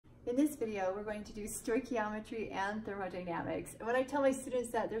In this video, we're going to do stoichiometry and thermodynamics. And when I tell my students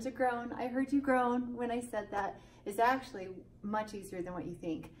that there's a groan, I heard you groan when I said that, is actually much easier than what you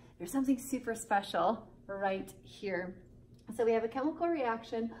think. There's something super special right here. So we have a chemical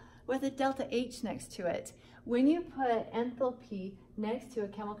reaction with a delta H next to it. When you put enthalpy next to a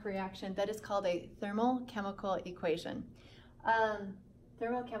chemical reaction, that is called a thermochemical equation. And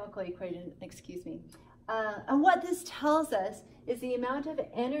what this tells us is the amount of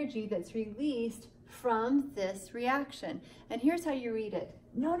energy that's released from this reaction. And here's how you read it.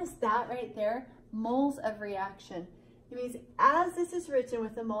 Notice that right there, moles of reaction. It means as this is written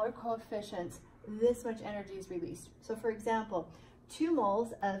with the molar coefficients, this much energy is released. So for example, 2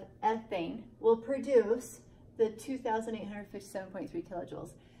 moles of ethane will produce the 2,857.3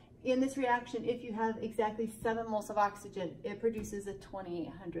 kilojoules. In this reaction, if you have exactly 7 moles of oxygen, it produces a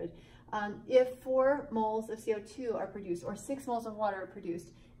 2,800. If 4 moles of CO2 are produced, or 6 moles of water are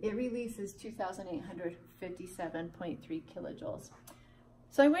produced, it releases 2,857.3 kilojoules.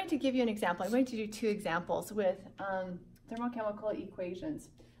 So I'm going to give you an example. I'm going to do 2 examples with thermochemical equations.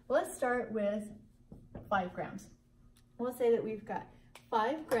 Let's start with 5 grams. We'll say that we've got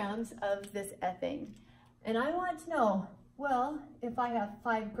 5 grams of this ethane. And I want to know, well, if I have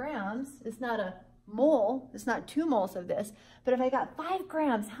 5 grams, it's not a mole, it's not 2 moles of this, but if I got 5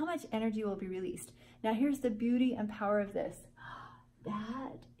 grams, how much energy will be released? Now here's the beauty and power of this.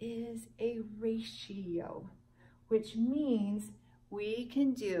 That is a ratio, which means we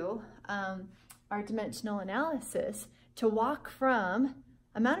can do our dimensional analysis to walk from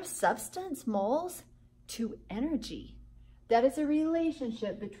amount of substance, moles, to energy. That is a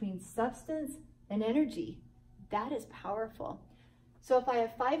relationship between substance and energy. That is powerful. So if I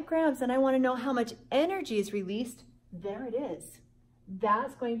have 5 grams and I want to know how much energy is released, there it is.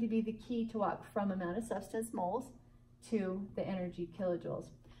 That's going to be the key to walk from amount of substance, moles, to the energy, kilojoules.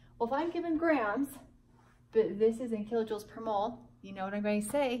 Well, if I'm given grams, but this is in kilojoules per mole, you know what I'm going to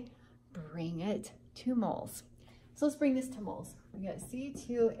say? Bring it to moles. So let's bring this to moles. We got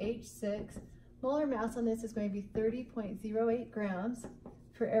C2H6. Molar mass on this is going to be 30.08 grams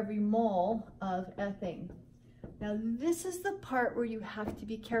for every mole of ethane. Now this is the part where you have to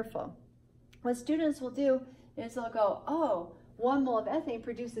be careful. What students will do is they'll go, oh, 1 mole of ethane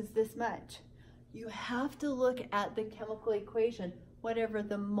produces this much. You have to look at the chemical equation. Whatever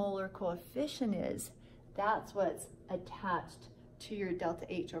the molar coefficient is, that's what's attached to your delta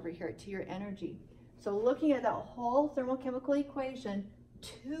H over here, to your energy. So looking at that whole thermochemical equation,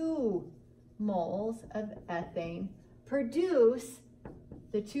 2 moles of ethane produce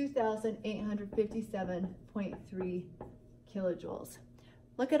the 2,857.3 kilojoules.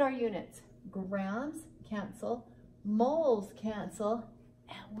 Look at our units. Grams cancel, moles cancel,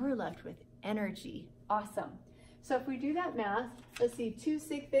 and we're left with energy. Awesome. So if we do that math, let's see, 2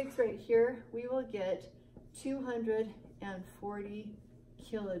 sig figs right here, we will get 240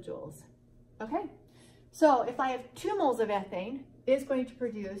 kilojoules. Okay, so if I have 2 moles of ethane, it's going to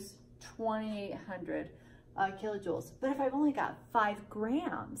produce 2,800 kilojoules. But if I've only got 5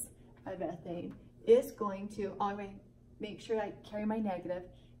 grams of ethane, it's going to, I'm going to make sure I carry my negative,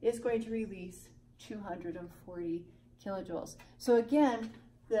 it's going to release 240 kilojoules. So again,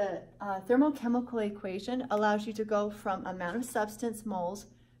 the thermochemical equation allows you to go from amount of substance, moles,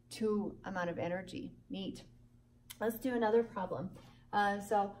 to amount of energy. Neat. Let's do another problem.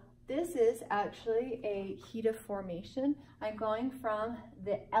 So this is actually a heat of formation. I'm going from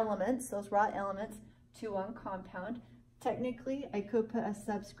the elements, those raw elements, to one compound. Technically, I could put a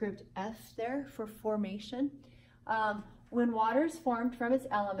subscript F there for formation. When water is formed from its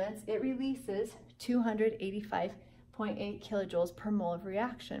elements, it releases 285.8 kilojoules per mole of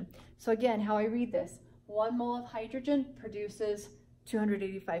reaction. So again, how I read this, 1 mole of hydrogen produces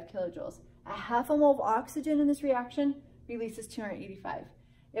 285 kilojoules. A half a mole of oxygen in this reaction releases 285.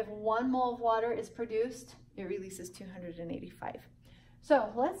 If 1 mole of water is produced, it releases 285.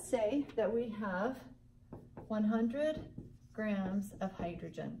 So let's say that we have 100 grams of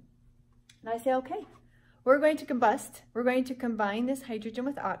hydrogen. And I say, okay, we're going to combust. We're going to combine this hydrogen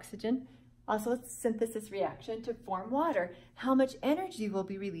with oxygen, also a synthesis reaction, to form water. How much energy will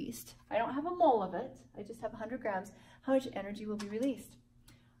be released? I don't have a mole of it. I just have 100 grams. How much energy will be released?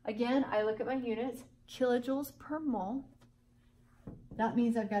 Again, I look at my units, kilojoules per mole. That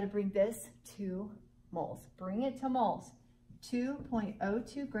means I've got to bring this to moles. Bring it to moles.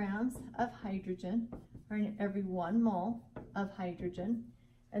 2.02 grams of hydrogen, or in every 1 mole of hydrogen.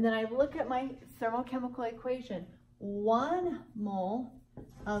 And then I look at my thermochemical equation. 1 mole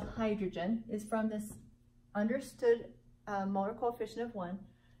of hydrogen is from this understood molar coefficient of 1,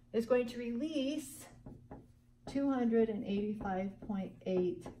 is going to release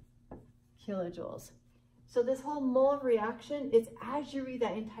 285.8 kilojoules. So this whole mole reaction is as you read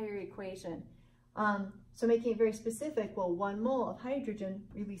that entire equation. So making it very specific, well, 1 mole of hydrogen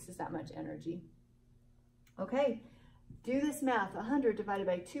releases that much energy. Okay, do this math. 100 divided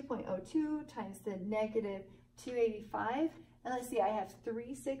by 2.02 times the negative 285. And let's see, I have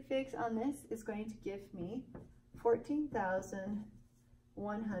 3 sig figs on this. Is going to give me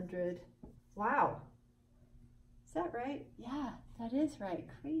 14,100. Wow. Is that right? Yeah, that is right.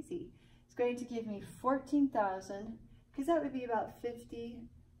 Crazy. It's going to give me 14,000, because that would be about 50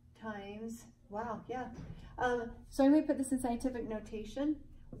 times. Wow, yeah. So I'm going to put this in scientific notation.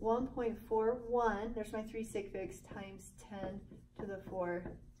 1.41, there's my 3 sig figs, times 10 to the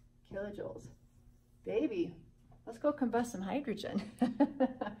 4 kilojoules. Baby, let's go combust some hydrogen.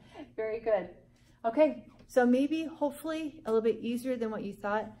 Very good. Okay, so maybe, hopefully, a little bit easier than what you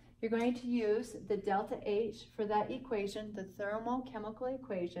thought. You're going to use the delta H for that equation, the thermochemical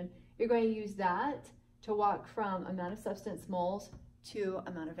equation. You're going to use that to walk from amount of substance moles to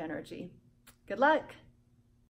amount of energy. Good luck.